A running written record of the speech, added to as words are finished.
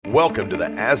Welcome to the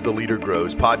As the Leader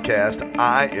Grows podcast.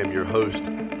 I am your host,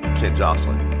 Ken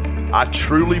Jocelyn. I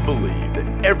truly believe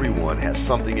that everyone has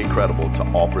something incredible to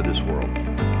offer this world,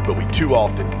 but we too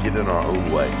often get in our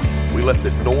own way. We let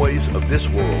the noise of this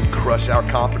world crush our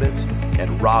confidence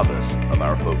and rob us of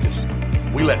our focus.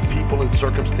 We let people and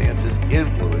circumstances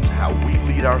influence how we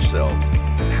lead ourselves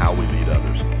and how we lead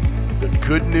others. The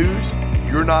good news,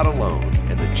 you're not alone,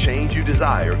 and the change you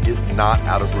desire is not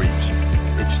out of reach.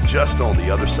 It's just on the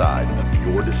other side of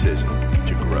your decision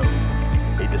to grow.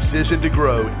 A decision to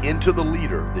grow into the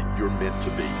leader that you're meant to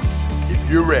be. If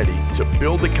you're ready to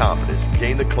build the confidence,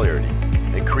 gain the clarity,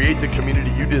 and create the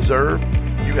community you deserve,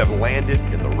 you have landed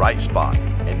in the right spot,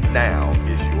 and now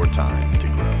is your time to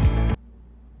grow.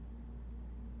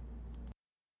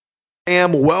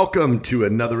 And welcome to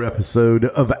another episode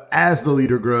of As the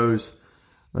Leader Grows.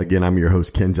 Again, I'm your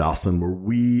host, Ken Jocelyn, where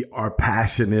we are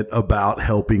passionate about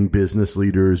helping business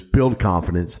leaders build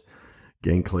confidence,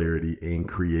 gain clarity, and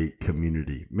create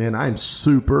community. Man, I'm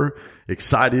super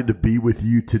excited to be with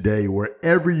you today,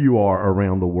 wherever you are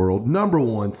around the world. Number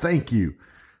one, thank you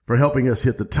for helping us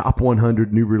hit the top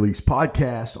 100 new release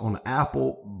podcasts on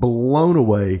Apple. Blown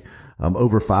away.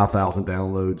 Over 5,000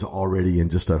 downloads already in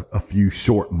just a few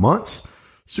short months.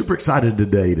 Super excited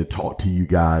today to talk to you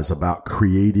guys about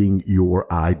creating your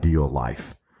ideal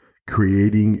life.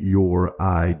 Creating your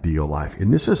ideal life.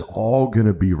 And this is all going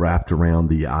to be wrapped around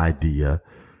the idea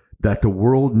that the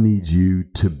world needs you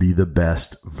to be the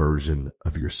best version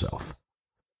of yourself.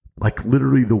 Like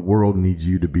literally the world needs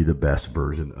you to be the best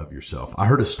version of yourself. I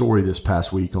heard a story this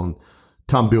past week on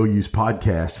Tom Bilyeu's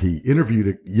podcast. He interviewed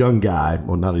a young guy.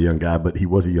 Well, not a young guy, but he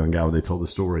was a young guy when they told the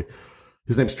story.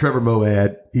 His name's Trevor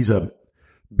Moawad. He's a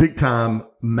big-time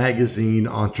magazine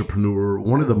entrepreneur,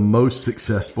 one of the most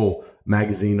successful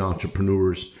magazine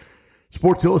entrepreneurs.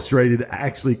 Sports Illustrated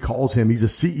actually calls him, he's a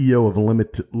CEO of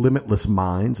Limitless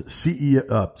Minds.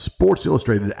 Sports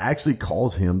Illustrated actually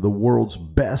calls him the world's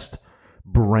best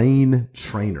brain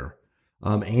trainer.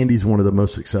 And he's one of the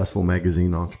most successful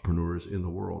magazine entrepreneurs in the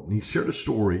world. And he shared a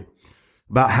story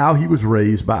about how he was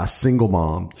raised by a single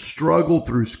mom, struggled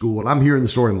through school. And I'm hearing the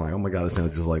story and I'm like, oh my God, it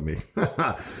sounds just like me.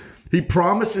 He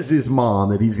promises his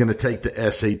mom that he's going to take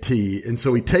the SAT. And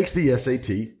so he takes the SAT.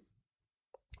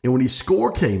 And when his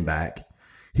score came back,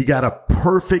 he got a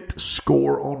perfect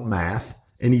score on math.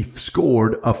 And he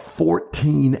scored a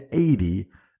 1480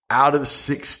 out of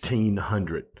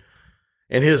 1600.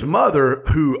 And his mother,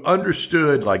 who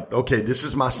understood like, okay, this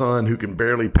is my son who can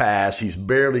barely pass. He's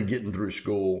barely getting through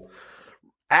school.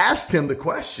 Asked him the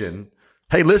question,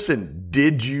 hey, listen,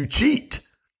 did you cheat?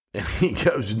 And he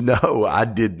goes, no, I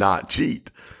did not cheat.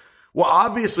 Well,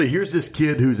 obviously, here's this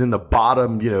kid who's in the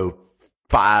bottom,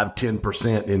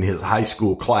 5-10% in his high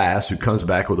school class who comes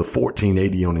back with a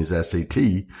 1480 on his SAT.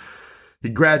 He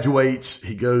graduates.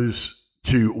 He goes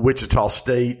to Wichita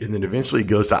State and then eventually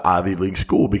goes to Ivy League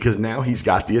school because now he's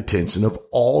got the attention of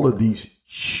all of these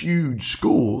huge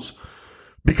schools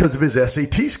because of his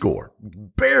SAT score.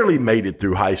 Barely made it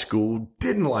through high school,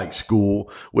 didn't like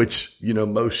school, which,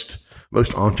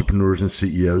 most entrepreneurs and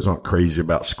CEOs aren't crazy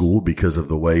about school because of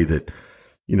the way that,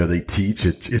 they teach.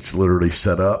 It's literally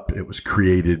set up. It was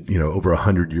created, over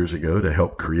 100 years ago to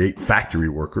help create factory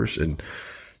workers and,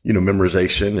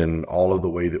 memorization and all of the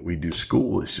way that we do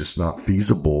school is just not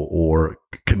feasible or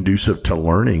conducive to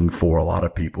learning for a lot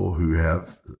of people who have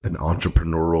an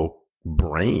entrepreneurial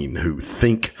brain, who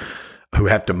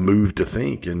have to move to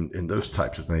think and those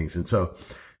types of things. And so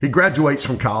he graduates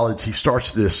from college. He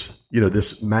starts this,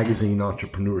 this magazine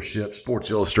entrepreneurship.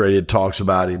 Sports Illustrated talks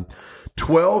about him.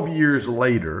 12 years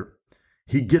later,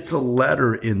 he gets a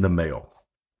letter in the mail.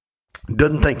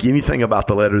 Doesn't think anything about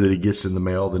the letter that he gets in the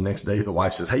mail. The next day, the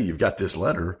wife says, hey, you've got this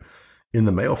letter in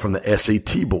the mail from the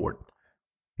SAT board.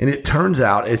 And it turns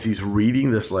out as he's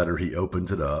reading this letter, he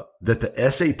opens it up, that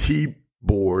the SAT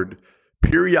board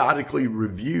periodically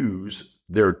reviews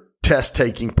their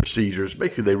test-taking procedures.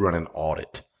 Basically, they run an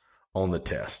audit on the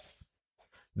test.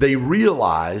 They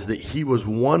realized that he was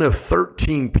one of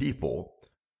 13 people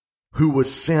who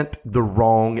was sent the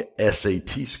wrong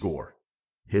SAT score.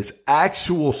 His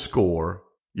actual score,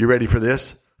 you ready for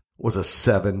this, was a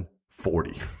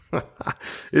 740.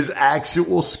 His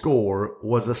actual score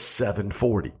was a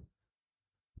 740.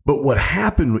 But what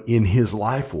happened in his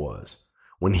life was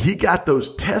when he got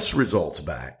those test results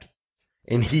back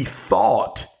and he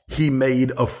thought he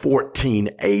made a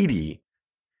 1480,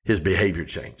 his behavior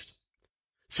changed.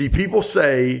 See, people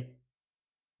say,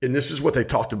 and this is what they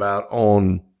talked about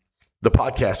on the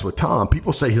podcast with Tom,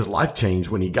 people say his life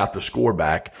changed when he got the score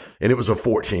back and it was a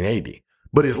 1480.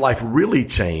 But his life really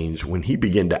changed when he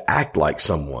began to act like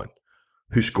someone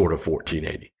who scored a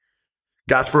 1480.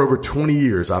 Guys, for over 20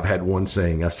 years, I've had one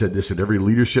saying. I've said this at every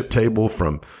leadership table,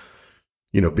 from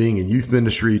being in youth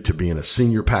ministry to being a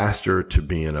senior pastor to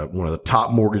being one of the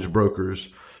top mortgage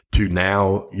brokers to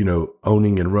now,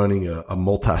 owning and running a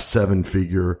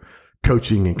multi-7-figure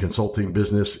coaching and consulting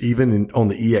business, even on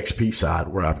the EXP side,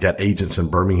 where I've got agents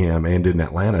in Birmingham and in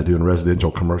Atlanta doing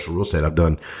residential commercial real estate. I've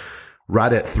done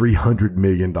right at $300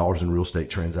 million in real estate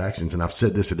transactions. And I've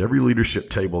said this at every leadership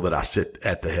table that I sit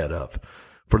at the head of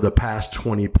for the past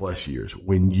 20 plus years.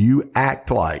 When you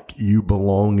act like you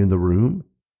belong in the room,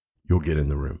 you'll get in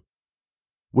the room.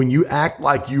 When you act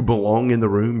like you belong in the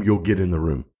room, you'll get in the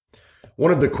room.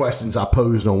 One of the questions I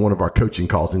posed on one of our coaching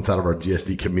calls inside of our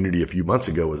GSD community a few months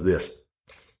ago was this: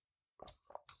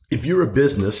 if you're a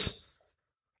business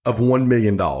of $1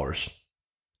 million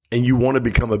and you want to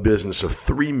become a business of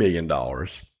 $3 million,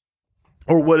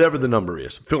 or whatever the number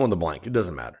is, fill in the blank, it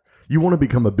doesn't matter. You want to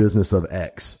become a business of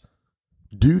X.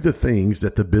 Do the things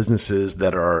that the businesses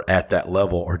that are at that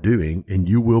level are doing, and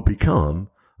you will become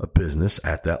a business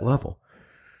at that level.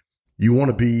 You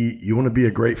want to be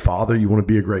a great father. You want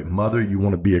to be a great mother. You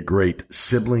want to be a great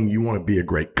sibling. You want to be a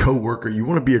great coworker. You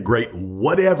want to be a great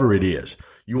whatever it is.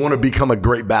 You want to become a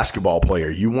great basketball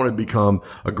player. You want to become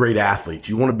a great athlete.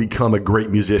 You want to become a great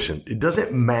musician. It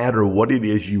doesn't matter what it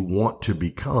is you want to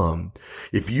become.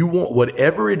 If you want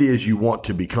whatever it is you want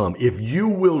to become, if you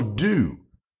will do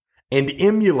and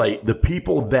emulate the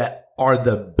people that are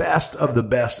the best of the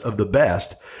best of the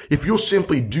best, if you'll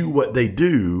simply do what they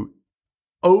do,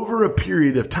 over a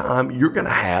period of time, you're going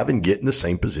to have and get in the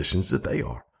same positions that they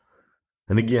are.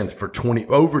 And again, for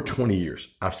over 20 years,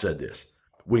 I've said this: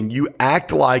 when you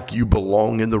act like you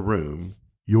belong in the room,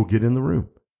 you'll get in the room.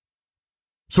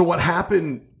 So what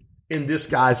happened in this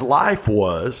guy's life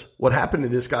was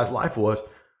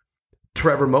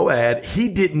Trevor Moawad, he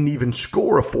didn't even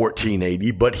score a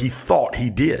 1480, but he thought he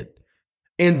did.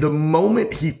 And the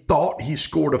moment he thought he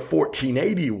scored a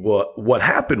 1480, what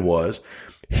happened was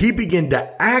he began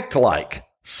to act like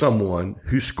someone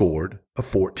who scored a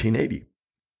 1480.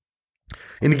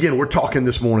 And again, we're talking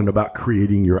this morning about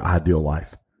creating your ideal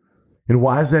life. And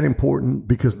why is that important?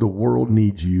 Because the world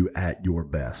needs you at your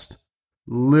best.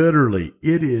 Literally,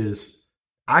 it is.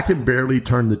 I can barely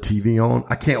turn the TV on.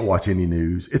 I can't watch any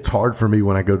news. It's hard for me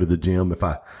when I go to the gym.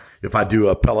 If I do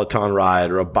a Peloton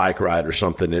ride or a bike ride or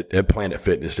something at Planet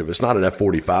Fitness, if it's not an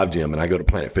F45 gym and I go to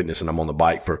Planet Fitness and I'm on the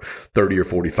bike for 30 or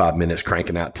 45 minutes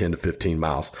cranking out 10 to 15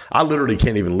 miles, I literally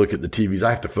can't even look at the TVs. I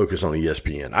have to focus on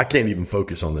ESPN. I can't even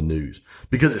focus on the news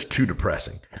because it's too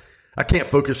depressing. I can't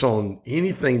focus on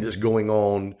anything that's going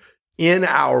on in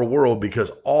our world because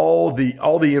all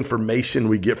the information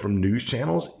we get from news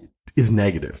channels is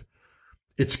negative.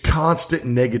 It's constant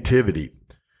negativity.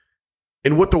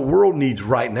 And what the world needs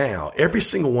right now, every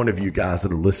single one of you guys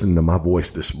that are listening to my voice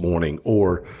this morning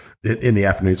or in the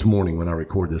afternoon, it's morning when I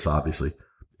record this, obviously,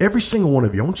 every single one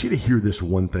of you, I want you to hear this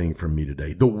one thing from me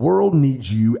today. The world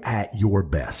needs you at your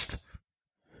best.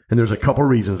 And there's a couple of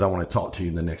reasons I want to talk to you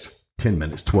in the next 10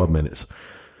 minutes, 12 minutes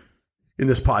in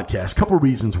this podcast. Couple of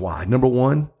reasons why. Number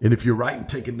one, and if you're writing,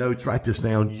 taking notes, write this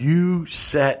down. You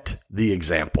set the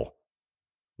example.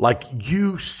 Like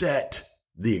you set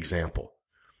the example.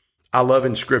 I love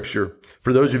in scripture,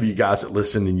 for those of you guys that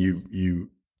listen and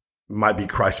you might be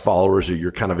Christ followers or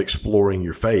you're kind of exploring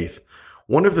your faith.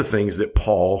 One of the things that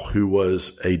Paul, who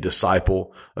was a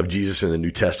disciple of Jesus in the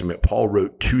New Testament, Paul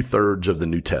wrote 2/3 of the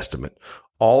New Testament.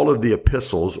 All of the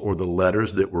epistles or the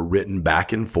letters that were written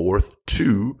back and forth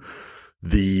to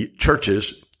the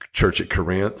churches, church at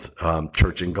Corinth,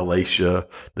 church in Galatia,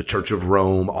 the church of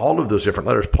Rome, all of those different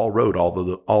letters, Paul wrote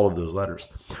all of those letters.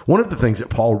 One of the things that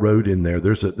Paul wrote in there,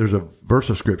 there's a verse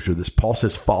of scripture that Paul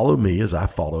says, follow me as I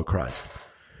follow Christ.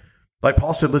 Like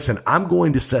Paul said, listen, I'm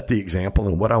going to set the example,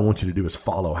 and what I want you to do is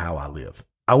follow how I live.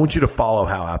 I want you to follow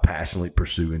how I passionately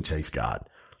pursue and chase God.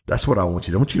 That's what I want you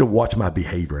to do. I want you to watch my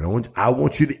behavior, and I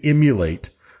want you to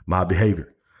emulate my behavior.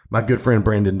 My good friend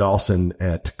Brandon Dawson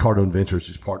at Cardone Ventures,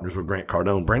 who's partners with Grant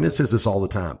Cardone, Brandon says this all the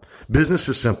time. Business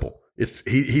is simple.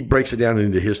 He breaks it down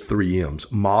into his 3 M's: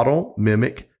 model,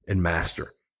 mimic, and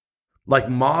master. Like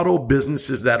model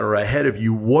businesses that are ahead of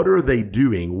you. What are they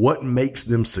doing? What makes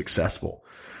them successful?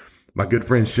 My good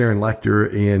friends Sharon Lecter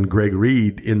and Greg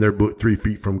Reed, in their book 3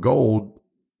 Feet from Gold,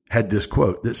 had this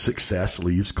quote that success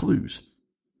leaves clues.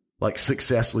 Like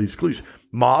success leaves clues.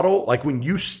 Model, like when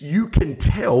you can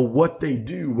tell what they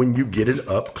do when you get an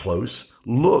up close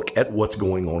look at what's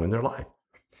going on in their life.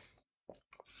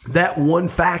 That one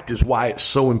fact is why it's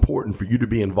so important for you to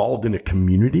be involved in a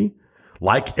community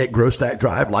like at Grow Stack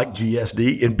Drive, like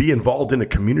GSD, and be involved in a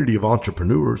community of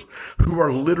entrepreneurs who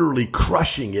are literally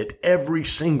crushing it every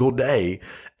single day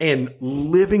and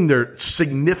living their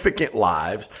significant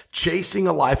lives, chasing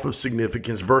a life of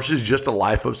significance versus just a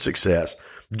life of success.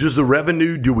 Does the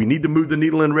revenue, do we need to move the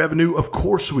needle in revenue? Of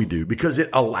course we do, because it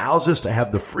allows us to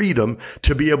have the freedom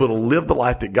to be able to live the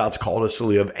life that God's called us to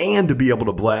live and to be able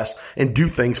to bless and do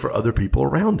things for other people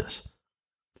around us.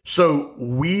 So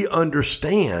we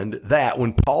understand that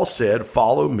when Paul said,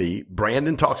 follow me,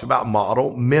 Brandon talks about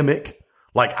model, mimic,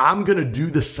 like I'm going to do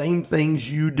the same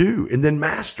things you do and then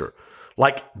master.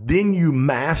 Like then you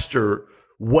master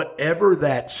whatever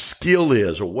that skill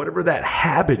is or whatever that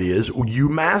habit is, you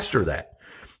master that.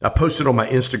 I posted on my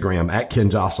Instagram at Ken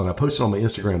Jocelyn. I posted on my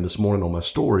Instagram this morning on my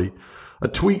story a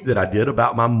tweet that I did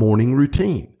about my morning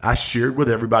routine. I shared with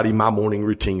everybody my morning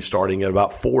routine starting at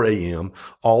about 4 a.m.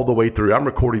 all the way through. I'm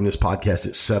recording this podcast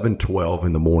at 7:12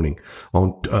 in the morning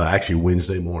on actually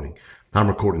Wednesday morning. I'm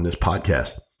recording this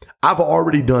podcast. I've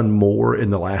already done more in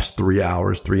the last 3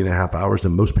 hours, 3.5 hours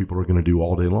than most people are going to do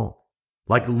all day long.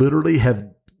 Like literally have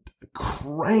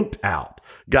cranked out,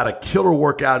 got a killer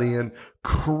workout in,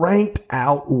 cranked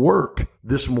out work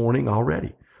this morning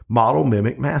already. Model,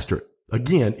 mimic, master it.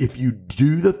 Again, if you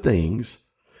do the things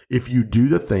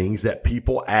that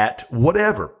people at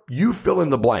whatever, you fill in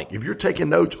the blank. If you're taking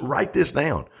notes, write this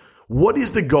down. What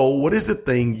is the goal? What is the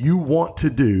thing you want to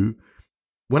do?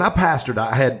 When I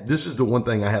pastored, this is the one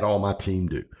thing I had all my team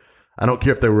do. I don't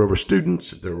care if they were over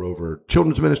students, if they were over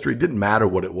children's ministry, it didn't matter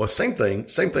what it was. Same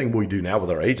thing we do now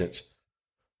with our agents.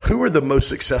 Who are the most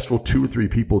successful 2 or 3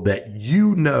 people that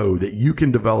you know that you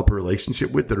can develop a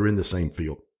relationship with that are in the same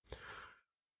field?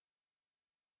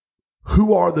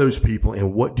 Who are those people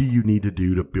and what do you need to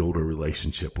do to build a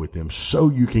relationship with them so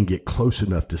you can get close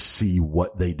enough to see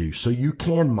what they do, so you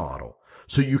can model,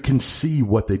 so you can see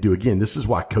what they do? Again, this is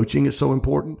why coaching is so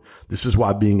important. This is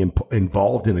why being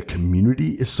involved in a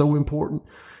community is so important.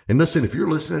 And listen, if you're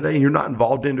listening today and you're not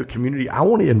involved in a community, I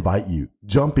want to invite you.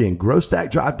 Jump in,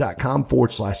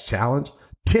 growstackdrive.com/challenge,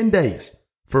 10 days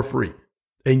for free.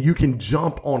 And you can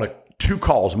jump on 2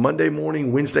 calls, Monday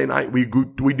morning, Wednesday night. We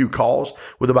do calls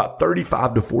with about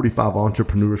 35 to 45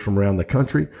 entrepreneurs from around the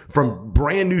country, from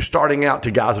brand new starting out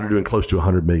to guys that are doing close to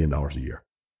 $100 million a year.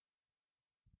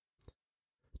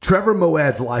 Trevor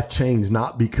Moawad's life changed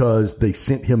not because they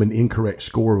sent him an incorrect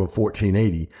score of a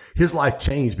 1480. His life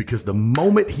changed because the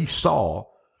moment he saw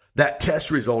that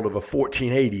test result of a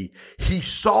 1480, he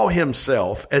saw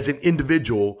himself as an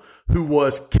individual who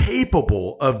was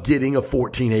capable of getting a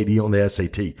 1480 on the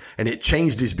SAT. And it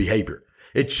changed his behavior.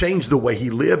 It changed the way he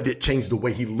lived. It changed the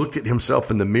way he looked at himself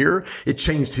in the mirror. It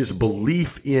changed his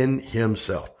belief in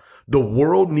himself. The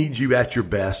world needs you at your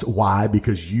best. Why?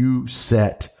 Because you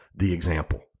set the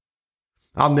example.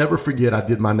 I'll never forget, I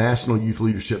did my National Youth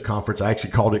Leadership Conference. I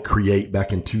actually called it Create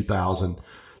back in 2000.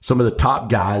 Some of the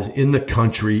top guys in the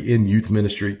country in youth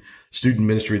ministry, student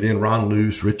ministry, then Ron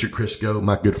Luce, Richard Crisco,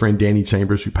 my good friend Danny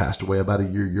Chambers, who passed away about a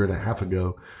year and a half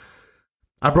ago.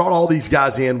 I brought all these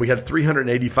guys in. We had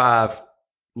 385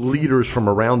 leaders from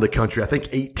around the country. I think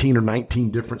 18 or 19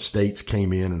 different states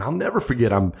came in. And I'll never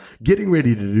forget, I'm getting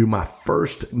ready to do my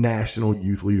first National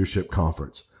Youth Leadership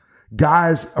Conference.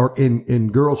 Guys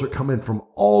and girls are coming from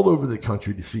all over the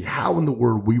country to see how in the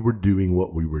world we were doing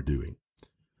what we were doing,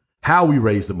 how we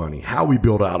raised the money, how we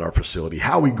built out our facility,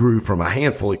 how we grew from a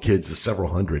handful of kids to several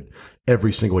hundred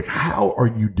every single week. How are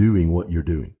you doing what you're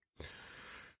doing?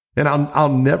 And I'll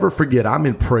never forget, I'm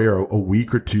in prayer a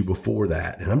week or 2 before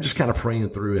that. And I'm just kind of praying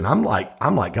through and I'm like,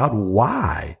 God,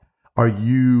 why are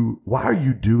you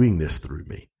doing this through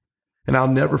me? And I'll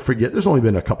never forget, there's only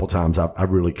been a couple times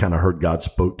I've really kind of heard God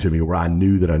spoke to me where I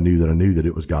knew that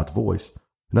it was God's voice.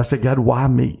 And I said, God, why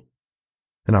me?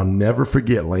 And I'll never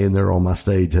forget laying there on my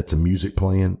stage, had some music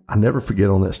playing. I'll never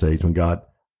forget on that stage when God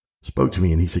spoke to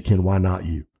me and he said, Ken, why not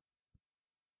you?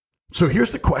 So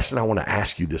here's the question I want to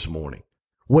ask you this morning.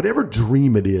 Whatever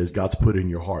dream it is God's put in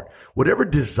your heart, whatever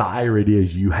desire it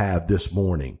is you have this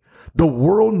morning, the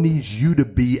world needs you to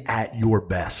be at your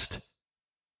best.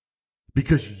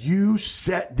 Because you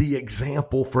set the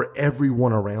example for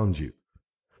everyone around you.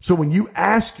 So when you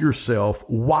ask yourself,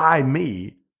 why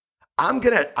me? I'm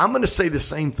going to say the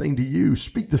same thing to you.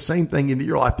 Speak the same thing into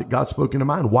your life that God spoke into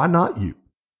mine. Why not you?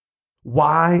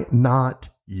 Why not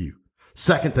you?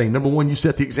 Second thing, number 1, you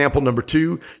set the example. Number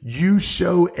 2, you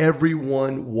show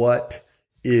everyone what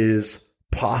is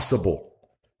possible.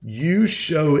 You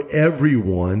show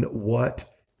everyone what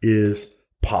is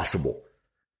possible.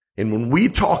 And when we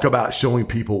talk about showing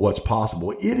people what's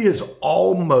possible, it is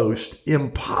almost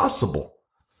impossible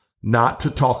not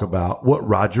to talk about what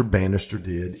Roger Bannister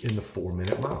did in the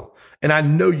 4-minute mile. And I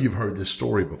know you've heard this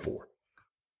story before.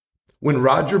 When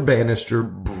Roger Bannister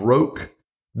broke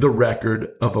the record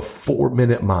of a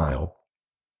 4-minute mile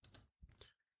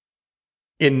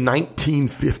in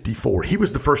 1954, he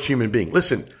was the first human being.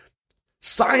 Listen,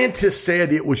 scientists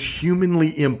said it was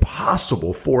humanly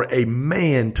impossible for a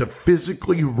man to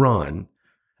physically run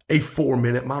a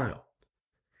 4-minute mile.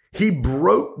 He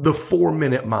broke the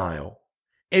 4-minute mile,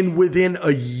 and within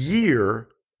a year,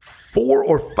 4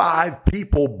 or 5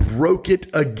 people broke it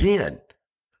again.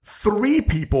 3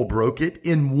 people broke it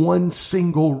in one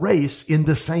single race in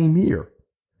the same year.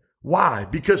 Why?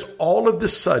 Because all of a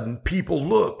sudden, people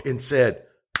looked and said,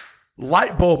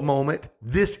 light bulb moment,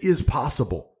 this is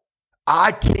possible.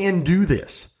 I can do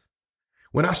this.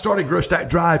 When I started Grow Stack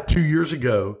Drive 2 years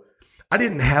ago, I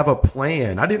didn't have a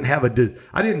plan. I didn't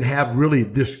have really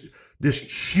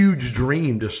this huge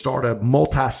dream to start a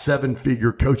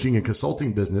multi-7-figure coaching and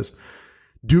consulting business,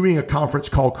 doing a conference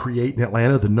called Create in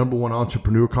Atlanta, the #1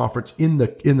 entrepreneur conference in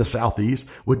the Southeast,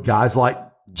 with guys like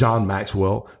John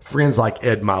Maxwell, friends like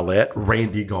Ed Mylett,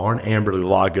 Randy Garn, Amberly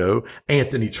Lago,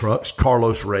 Anthony Trucks,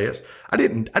 Carlos Reyes. I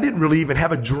didn't really even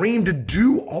have a dream to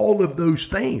do all of those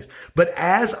things. But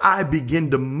as I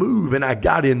began to move and I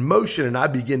got in motion and I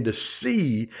began to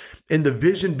see and the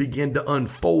vision began to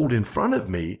unfold in front of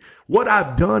me, what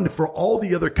I've done for all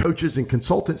the other coaches and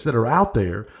consultants that are out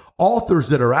there, authors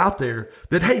that are out there,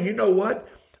 that, hey, you know what?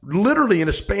 Literally in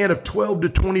a span of 12 to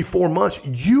 24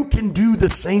 months, you can do the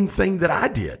same thing that I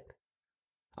did.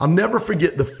 I'll never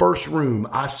forget the first room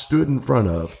I stood in front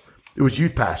of. It was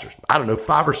youth pastors. I don't know,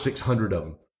 500 or 600 of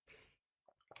them.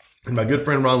 And my good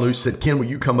friend Ron Luce said, Ken, will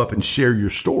you come up and share your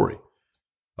story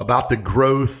about the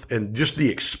growth and just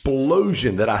the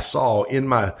explosion that I saw in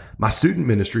my student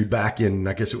ministry back in,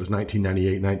 I guess it was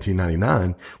 1998,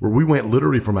 1999, where we went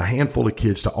literally from a handful of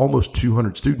kids to almost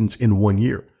 200 students in 1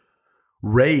 year.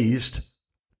 Raised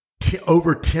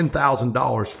over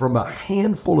 $10,000 from a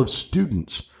handful of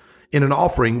students in an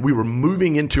offering. We were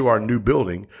moving into our new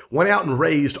building, went out and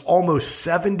raised almost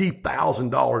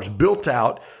 $70,000, built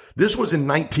out. This was in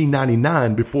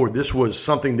 1999, before this was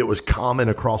something that was common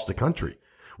across the country.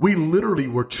 We literally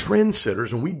were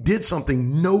trendsetters, and we did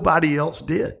something nobody else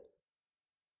did.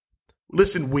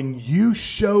 Listen, when you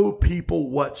show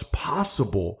people what's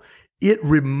possible, it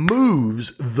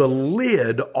removes the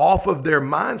lid off of their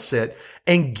mindset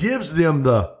and gives them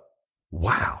the,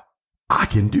 wow, I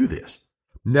can do this.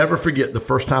 Never forget the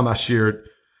first time I shared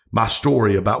my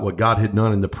story about what God had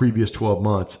done in the previous 12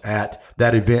 months at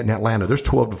that event in Atlanta. There's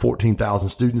 12 to 14,000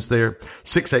 students there,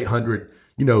 800,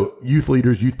 youth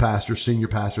leaders, youth pastors, senior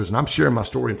pastors. And I'm sharing my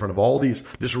story in front of all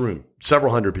this room,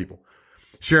 several hundred people.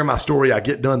 Sharing my story, I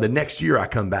get done. The next year I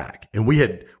come back, and we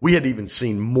had even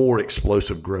seen more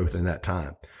explosive growth in that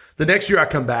time. The next year I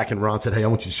come back, and Ron said, hey, I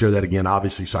want you to share that again,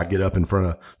 obviously. So I get up in front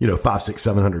of 500, 600,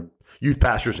 700 youth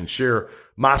pastors and share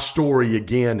my story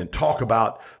again and talk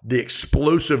about the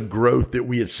explosive growth that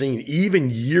we had seen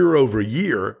even year over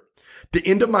year. The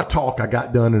end of my talk, I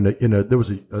got done, and there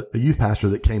was a youth pastor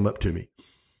that came up to me,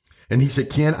 and he said,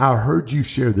 Ken, I heard you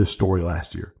share this story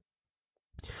last year.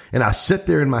 And I sit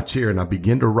there in my chair and I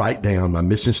begin to write down my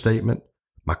mission statement,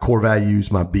 my core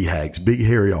values, my BHAGs, big,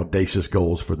 hairy, audacious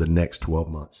goals for the next 12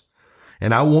 months.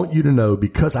 And I want you to know,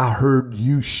 because I heard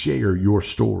you share your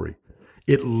story,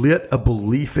 it lit a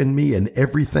belief in me, and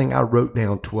everything I wrote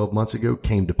down 12 months ago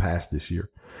came to pass this year.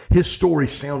 His story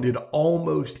sounded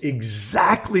almost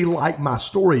exactly like my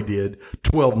story did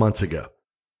 12 months ago.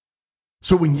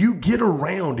 So when you get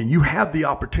around and you have the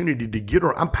opportunity to get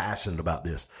around, I'm passionate about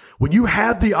this. When you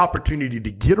have the opportunity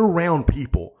to get around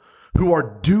people who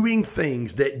are doing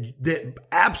things that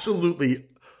absolutely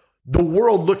the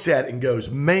world looks at and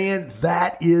goes, man,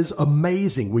 that is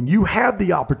amazing. When you have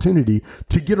the opportunity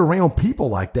to get around people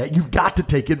like that, you've got to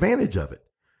take advantage of it.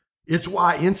 It's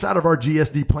why inside of our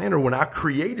GSD planner, when I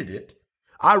created it,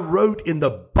 I wrote in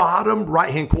the bottom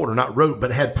right-hand corner, not wrote,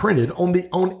 but had printed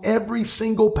on every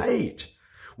single page,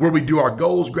 where we do our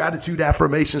goals, gratitude,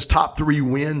 affirmations, top 3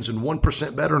 wins, and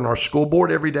 1% better in our school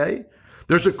board every day.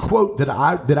 There's a quote that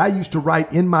I used to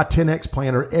write in my 10X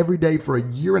planner every day for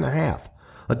a year and a half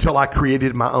until I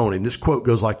created my own. And this quote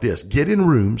goes like this: get in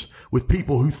rooms with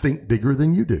people who think bigger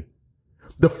than you do.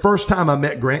 The first time I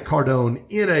met Grant Cardone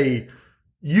in a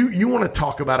You want to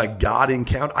talk about a God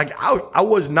encounter? I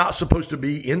was not supposed to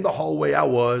be in the hallway. I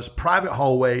was private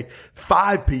hallway,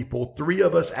 5 people, 3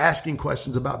 of us asking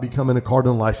questions about becoming a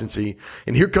Cardinal licensee.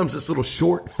 And here comes this little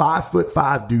short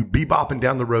 5'5" dude bebopping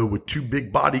down the road with 2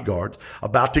 big bodyguards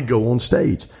about to go on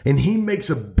stage. And he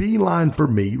makes a beeline for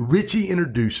me. Richie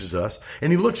introduces us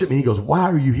and he looks at me and he goes, "Why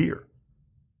are you here?"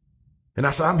 And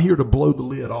I said, "I'm here to blow the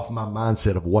lid off my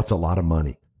mindset of what's a lot of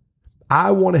money.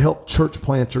 I want to help church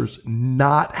planters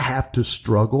not have to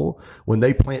struggle when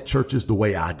they plant churches the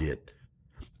way I did.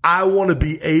 I want to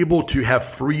be able to have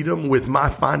freedom with my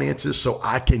finances so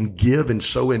I can give and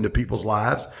sow into people's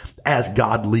lives as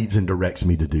God leads and directs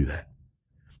me to do that.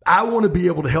 I want to be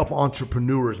able to help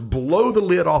entrepreneurs blow the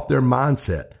lid off their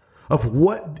mindset of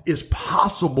what is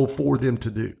possible for them to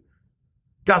do."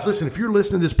 Guys, listen, if you're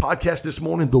listening to this podcast this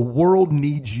morning, the world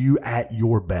needs you at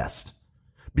your best.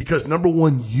 Because number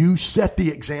 1, you set the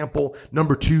example.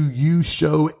 Number 2, you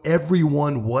show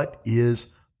everyone what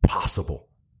is possible.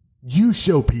 You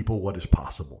show people what is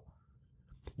possible.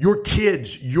 Your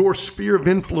kids, your sphere of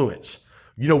influence.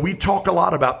 We talk a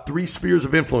lot about 3 spheres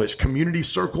of influence: community,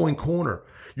 circle, and corner.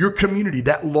 Your community,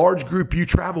 that large group you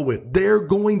travel with, they're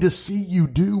going to see you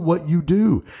do what you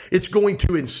do. It's going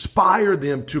to inspire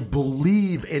them to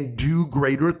believe and do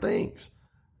greater things.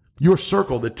 Your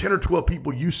circle, the 10 or 12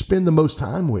 people you spend the most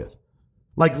time with,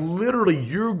 like literally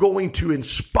you're going to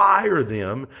inspire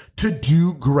them to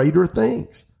do greater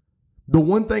things. The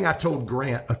one thing I told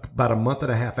Grant about a month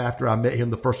and a half after I met him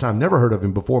the first time, never heard of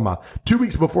him before. 2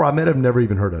 weeks before I met him, never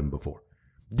even heard of him before.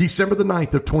 December the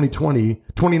 9th of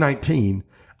 2019,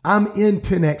 I'm in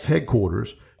 10X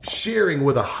headquarters sharing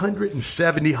with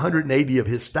 170, 180 of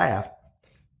his staff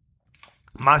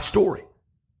my story.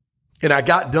 And I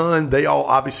got done. They all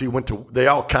obviously went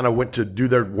to do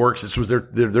their works. This was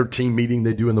their team meeting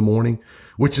they do in the morning,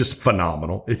 which is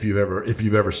phenomenal if you've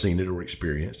ever seen it or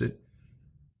experienced it.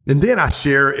 And then I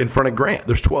share in front of Grant.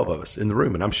 There's 12 of us in the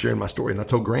room and I'm sharing my story. And I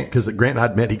told Grant, because Grant and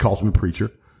I'd met, he calls me a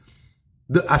preacher.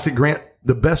 I said, "Grant,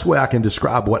 the best way I can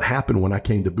describe what happened when I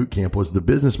came to boot camp was the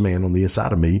businessman on the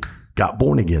inside of me got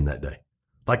born again that day."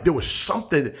 Like there was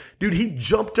something, dude, he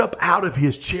jumped up out of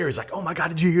his chair. He's like, "Oh my God,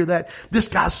 did you hear that? This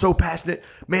guy's so passionate,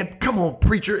 man. Come on,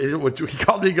 preacher." He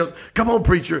called me, he goes, "Come on,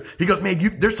 preacher." He goes, "Man,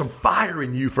 there's some fire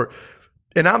in you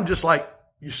and I'm just like,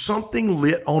 something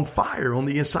lit on fire on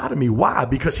the inside of me. Why?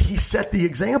 Because he set the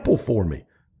example for me.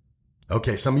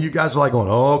 Okay. Some of you guys are like going,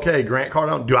 "Oh, okay, Grant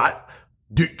Cardone.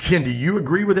 Ken, do you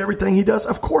agree with everything he does?"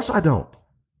 Of course I don't.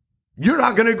 You're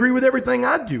not going to agree with everything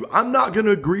I do. I'm not going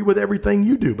to agree with everything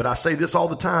you do. But I say this all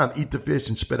the time: eat the fish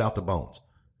and spit out the bones.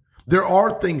 There's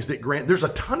a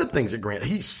ton of things that Grant,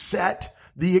 he set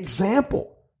the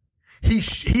example. He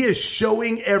is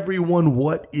showing everyone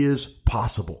what is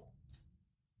possible.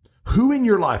 Who in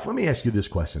your life, let me ask you this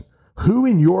question. Who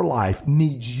in your life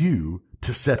needs you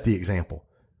to set the example?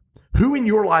 Who in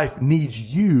your life needs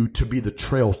you to be the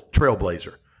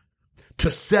trailblazer? To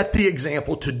set the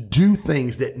example, to do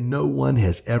things that no one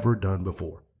has ever done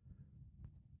before.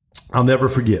 I'll never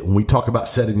forget when we talk about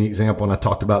setting the example, and I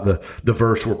talked about the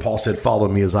verse where Paul said, "Follow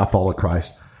me as I follow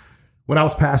Christ." When I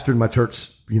was pastoring my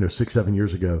church, 6-7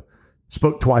 years ago,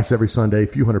 spoke twice every Sunday, a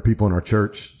few hundred people in our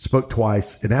church, spoke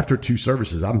twice. And after 2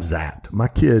 services, I'm zapped. My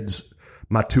kids,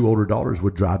 my 2 older daughters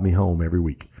would drive me home every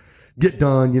week. Get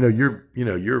done,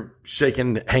 you're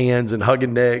shaking hands and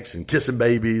hugging necks and kissing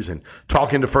babies and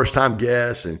talking to first time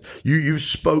guests. And you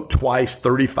spoke twice,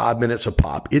 35 minutes a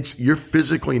pop. You're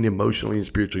physically and emotionally and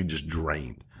spiritually just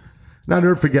drained. And I'll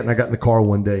never forget, I got in the car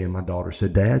one day and my daughter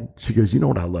said, "Dad," she goes, "You know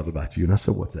what I love about you?" And I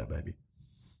said, "What's that, baby?"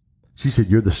 She said,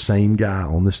 "You're the same guy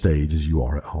on the stage as you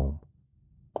are at home.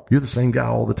 You're the same guy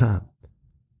all the time."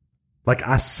 Like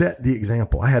I set the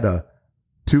example. I had a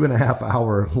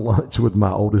 2.5-hour lunch with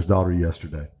my oldest daughter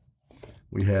yesterday.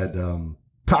 We had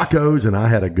tacos and I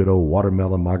had a good old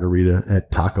watermelon margarita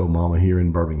at Taco Mama here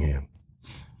in Birmingham.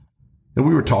 And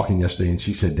we were talking yesterday and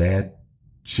she said, "Dad,"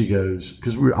 she goes,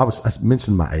 because I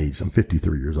mentioned my age. I'm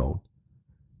 53 years old.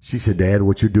 She said, "Dad,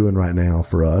 what you're doing right now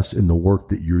for us and the work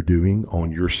that you're doing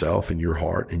on yourself and your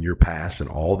heart and your past and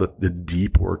all the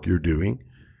deep work you're doing,"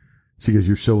 she goes,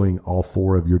 "you're showing all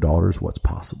 4 of your daughters what's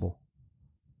possible."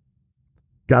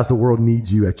 Guys, the world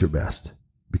needs you at your best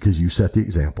because you set the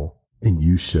example and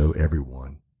you show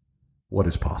everyone what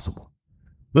is possible.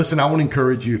 Listen, I want to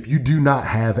encourage you, if you do not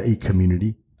have a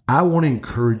community, I want to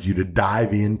encourage you to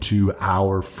dive into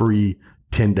our free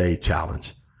 10-day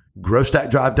challenge.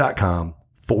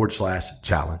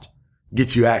 growstackdrive.com/challenge.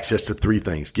 Get you access to 3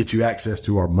 things. Get you access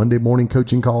to our Monday morning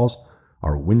coaching calls,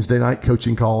 our Wednesday night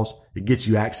coaching calls. It gets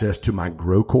you access to my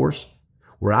Grow course,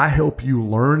 where I help you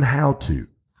learn how to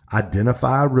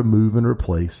Identify, remove, and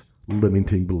replace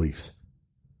limiting beliefs.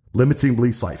 Limiting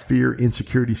beliefs like fear,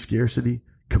 insecurity, scarcity,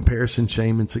 comparison,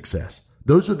 shame, and success.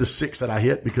 Those are the 6 that I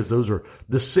hit because those are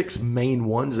the 6 main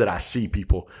ones that I see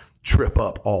people trip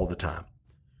up all the time.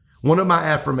 One of my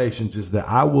affirmations is that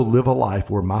I will live a life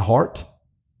where my heart,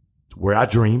 where I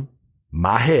dream,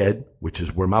 my head, which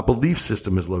is where my belief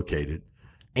system is located,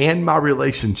 and my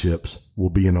relationships will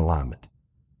be in alignment.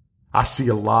 I see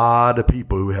a lot of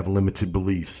people who have limited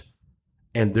beliefs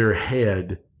and their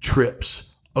head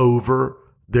trips over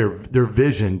their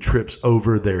vision trips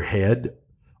over their head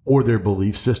or their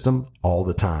belief system all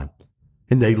the time.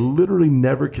 And they literally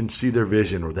never can see their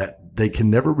vision, or that they can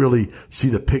never really see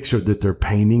the picture that they're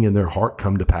painting in their heart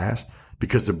come to pass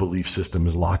because their belief system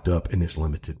is locked up and it's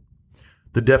limited.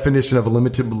 The definition of a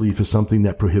limited belief is something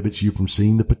that prohibits you from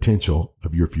seeing the potential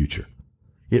of your future.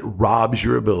 It robs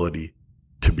your ability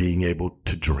to being able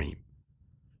to dream.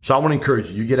 So I want to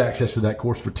encourage you. You get access to that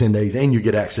course for 10 days and you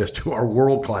get access to our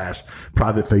world-class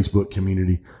private Facebook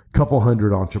community, a couple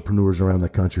hundred entrepreneurs around the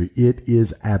country. It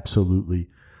is absolutely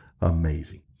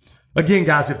amazing. Again,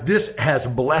 guys, if this has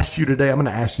blessed you today, I'm going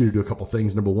to ask you to do a couple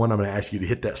things. Number one, I'm going to ask you to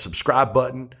hit that subscribe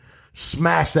button,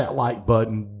 smash that like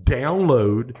button,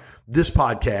 download this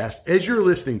podcast. As you're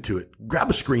listening to it,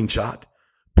 grab a screenshot,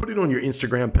 put it on your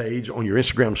Instagram page, on your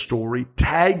Instagram story,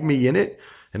 tag me in it,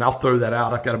 and I'll throw that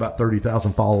out. I've got about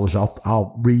 30,000 followers.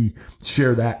 I'll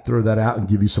re-share that, throw that out, and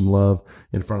give you some love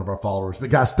in front of our followers. But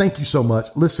guys, thank you so much.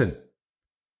 Listen,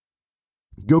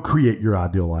 go create your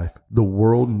ideal life. The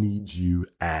world needs you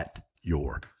at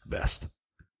your best.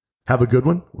 Have a good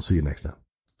one. We'll see you next time.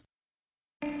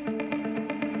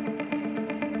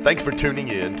 Thanks for tuning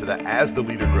in to the As the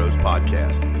Leader Grows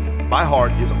podcast. My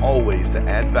heart is always to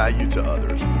add value to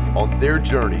others on their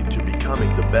journey to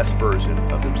becoming the best version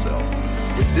of themselves.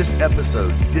 If this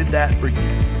episode did that for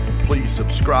you, please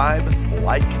subscribe,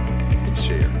 like, and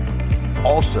share.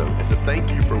 Also, as a thank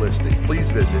you for listening, please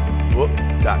visit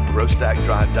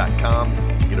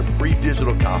book.growstackdrive.com to get a free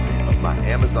digital copy of my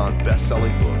Amazon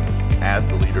best-selling book, As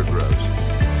the Leader Grows.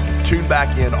 Tune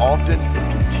back in often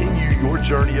and continue your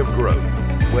journey of growth,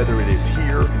 whether it is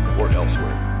here or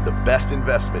elsewhere. The best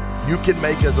investment you can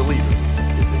make as a leader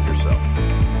is in yourself.